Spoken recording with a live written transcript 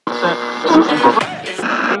The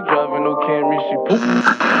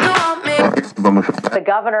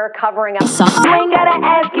governor covering up something. You ain't gotta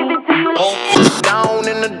ask, give it to you. Down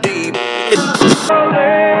in the deep.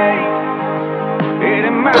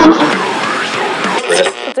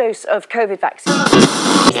 A dose of COVID vaccine.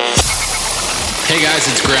 Hey guys,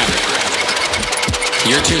 it's GREM.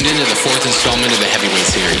 You're tuned into the 4th installment of the Heavyweight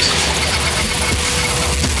series.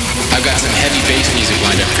 I've got some heavy bass music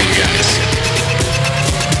lined up for you guys.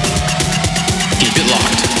 Keep it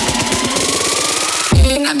locked.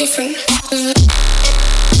 Not different.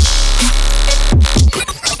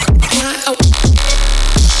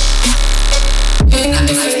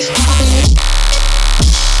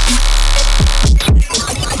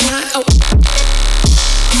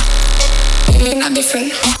 Not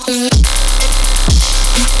different.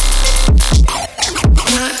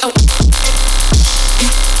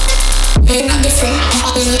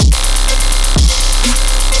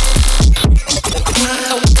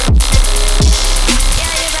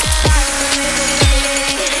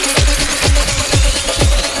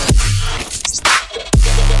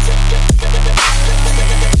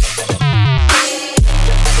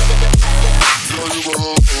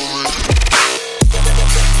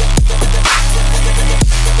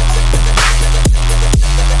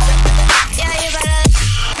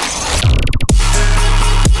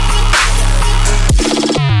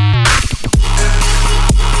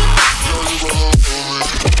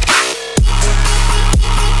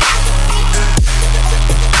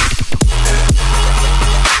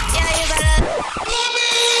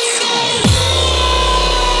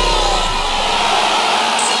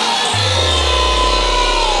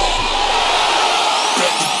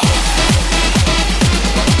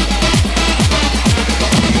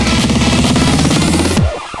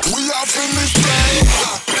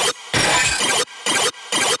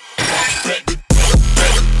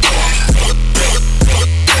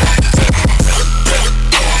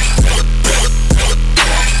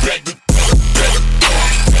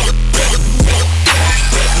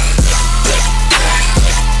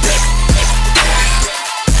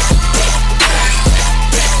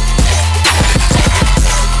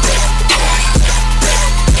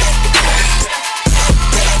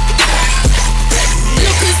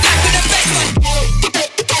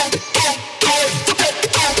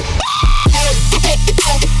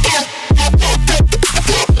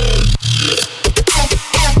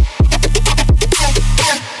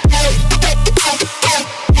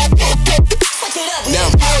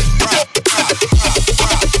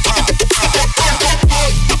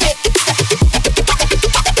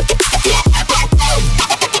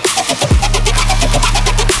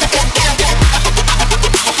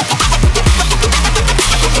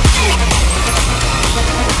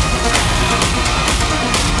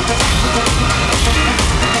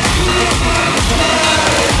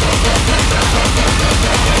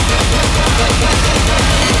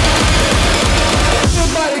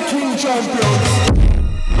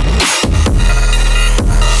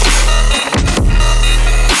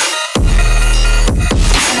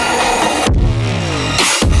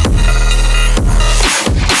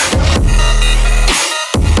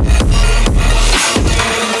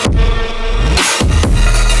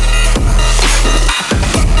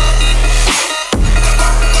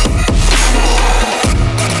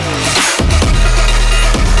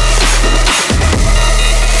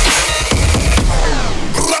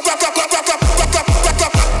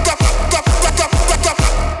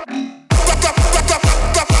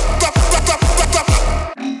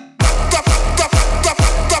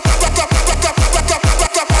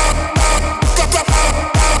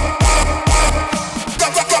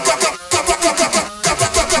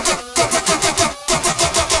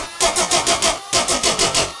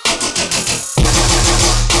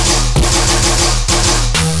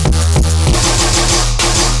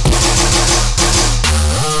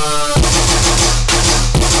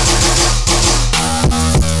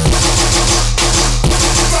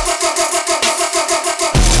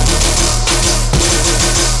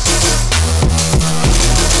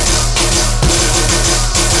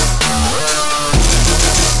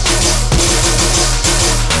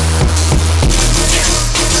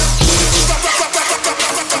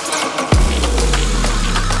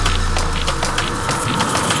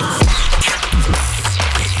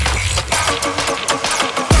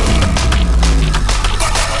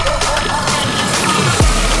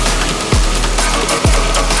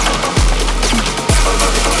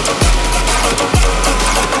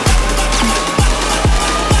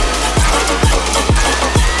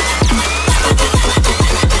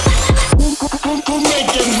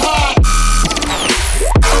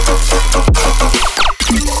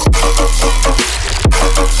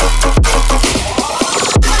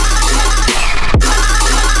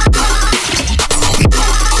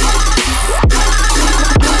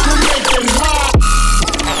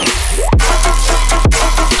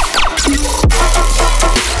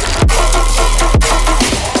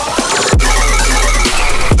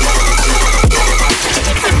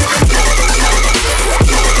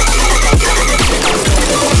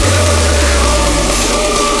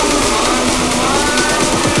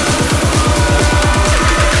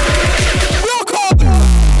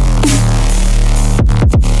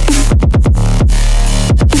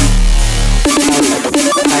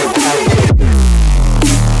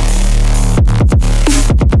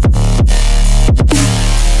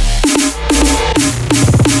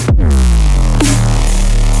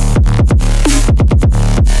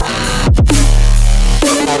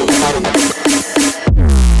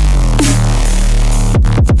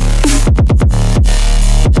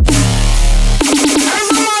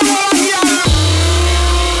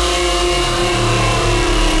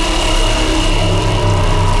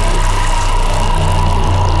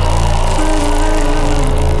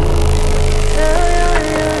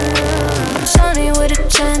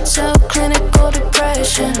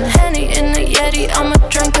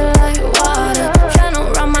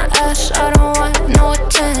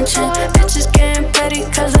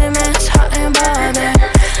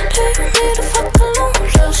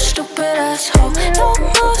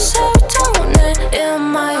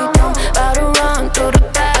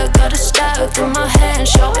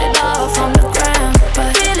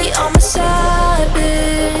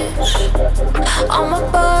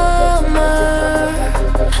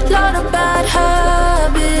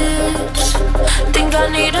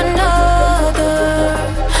 need another.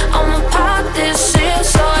 I'ma pop this shit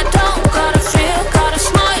so I don't gotta feel. Got a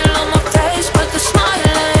smile on my face, but the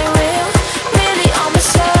smile ain't real. Really, I'm a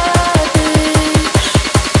savage.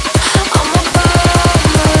 I'm a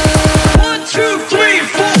bummer. 1, 2, 3,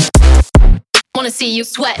 4. Wanna see you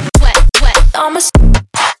sweat, sweat, sweat. I'm a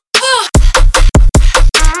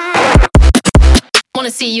wanna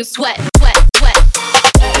see you sweat, sweat, sweat.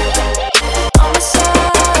 I'm a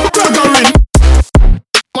savage.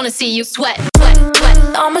 Wanna see you sweat, sweat, sweat.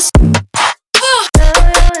 I'm a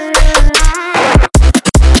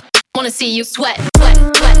wanna see you sweat, sweat,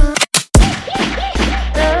 sweat.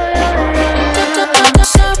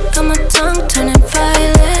 Got my tongue turning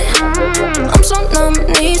violet. I'm so numb,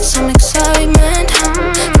 need some excitement.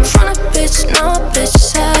 In front of bitch, no bitch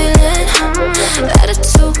silent.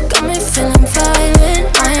 Attitude got me feeling violent.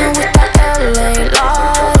 I am with the LA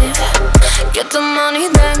life. Get the money,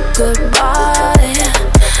 then goodbye.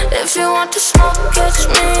 If you want to smoke, catch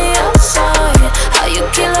me outside. How you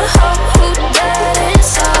kill a hoe who dead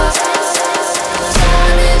inside?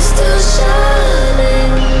 Sun is still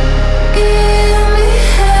shining. Give me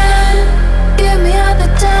hand. Get me out the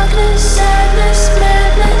darkness, sadness,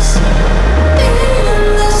 madness. In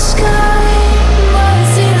the sky, I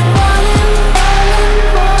see the falling, falling,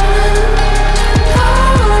 falling.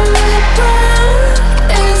 Holy ground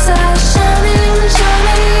is out shining,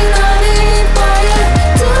 shining. I need fire,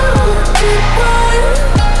 don't be quiet.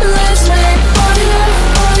 Let's make fire,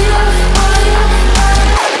 fire, fire,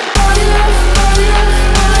 fire, fire,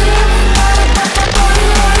 fire,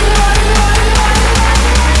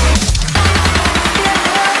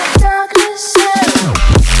 darkness.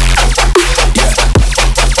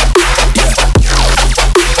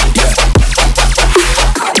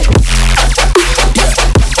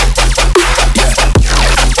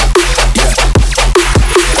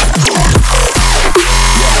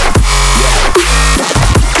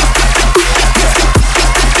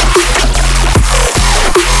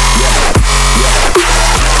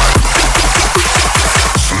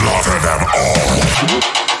 Slaughter them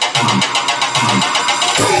all.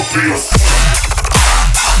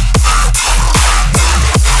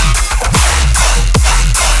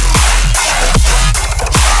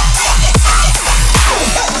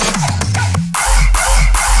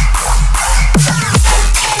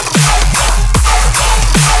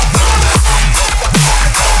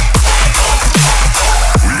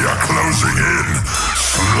 We are closing in.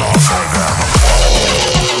 Slaughter them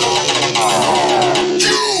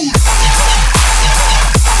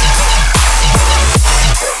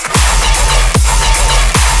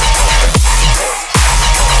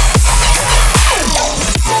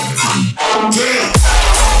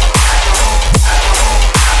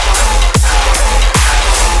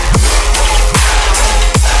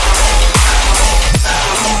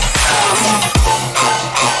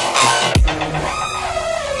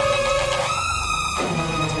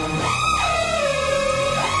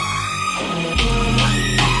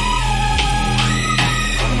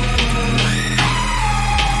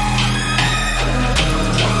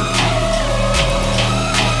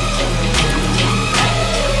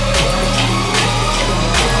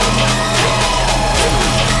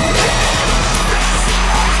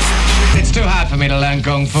It's too hard for me to learn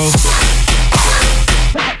Kung Fu.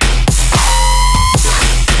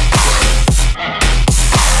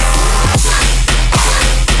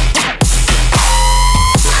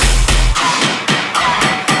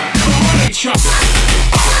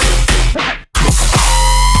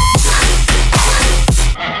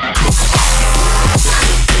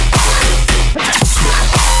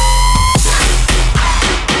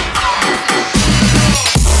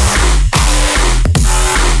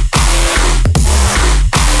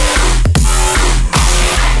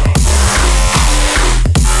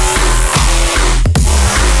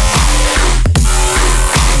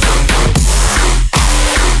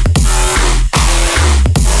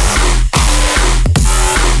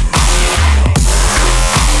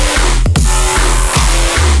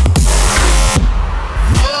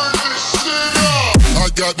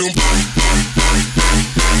 got them.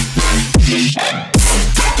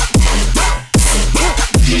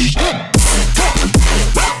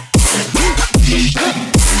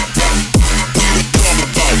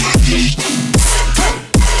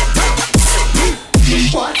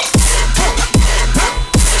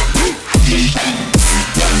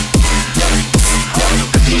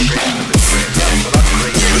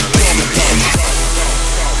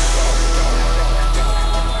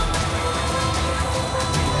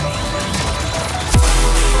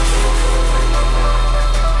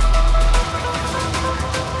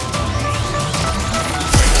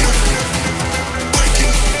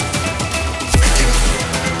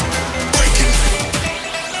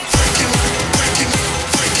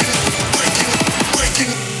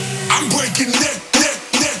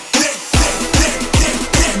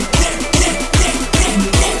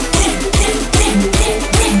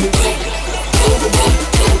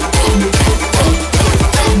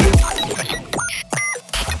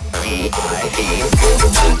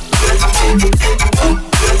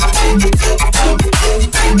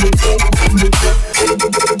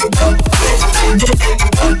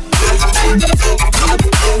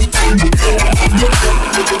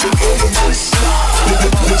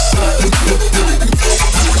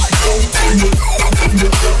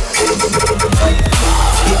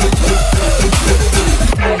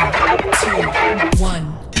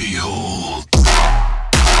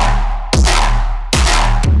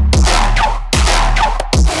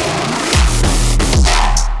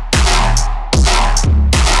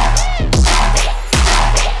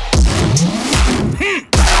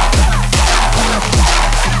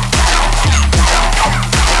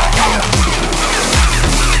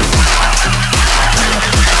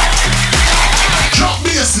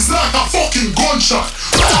 gunshot.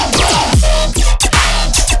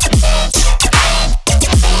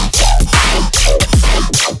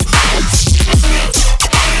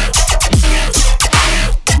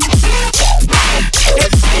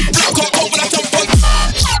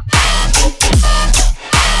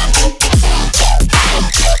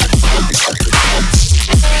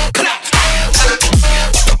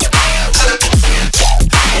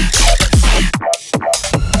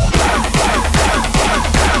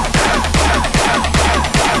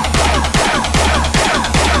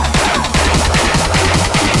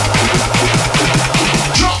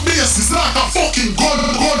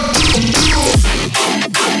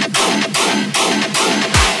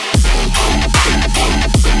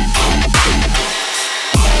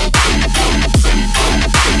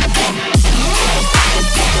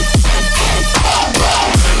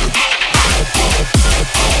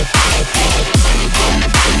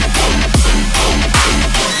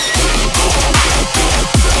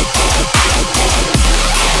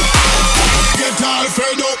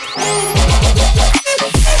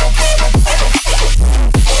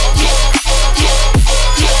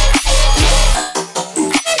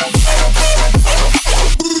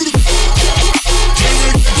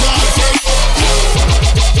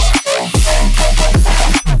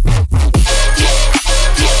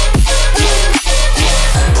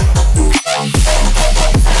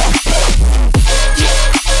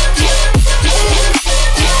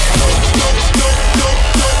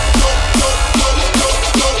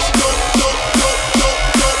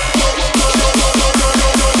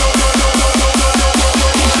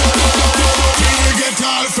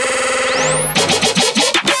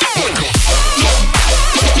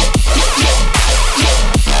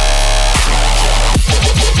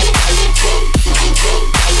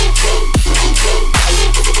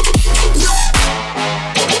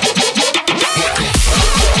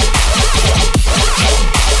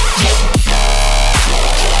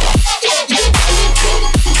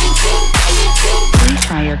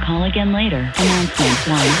 Call again later. Announcement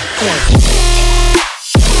 1.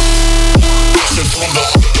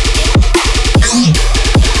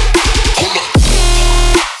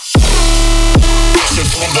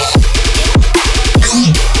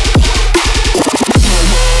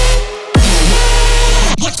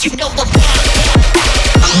 What you know about?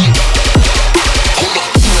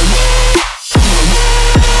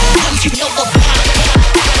 What you know about?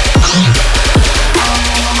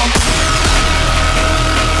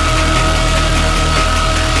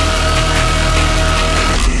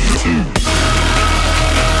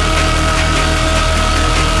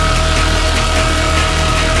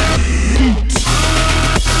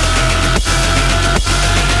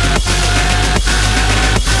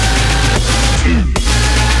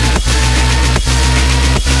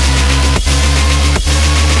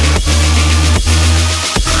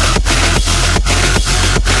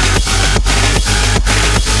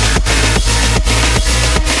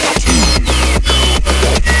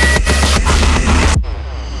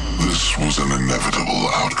 Was an inevitable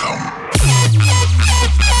outcome.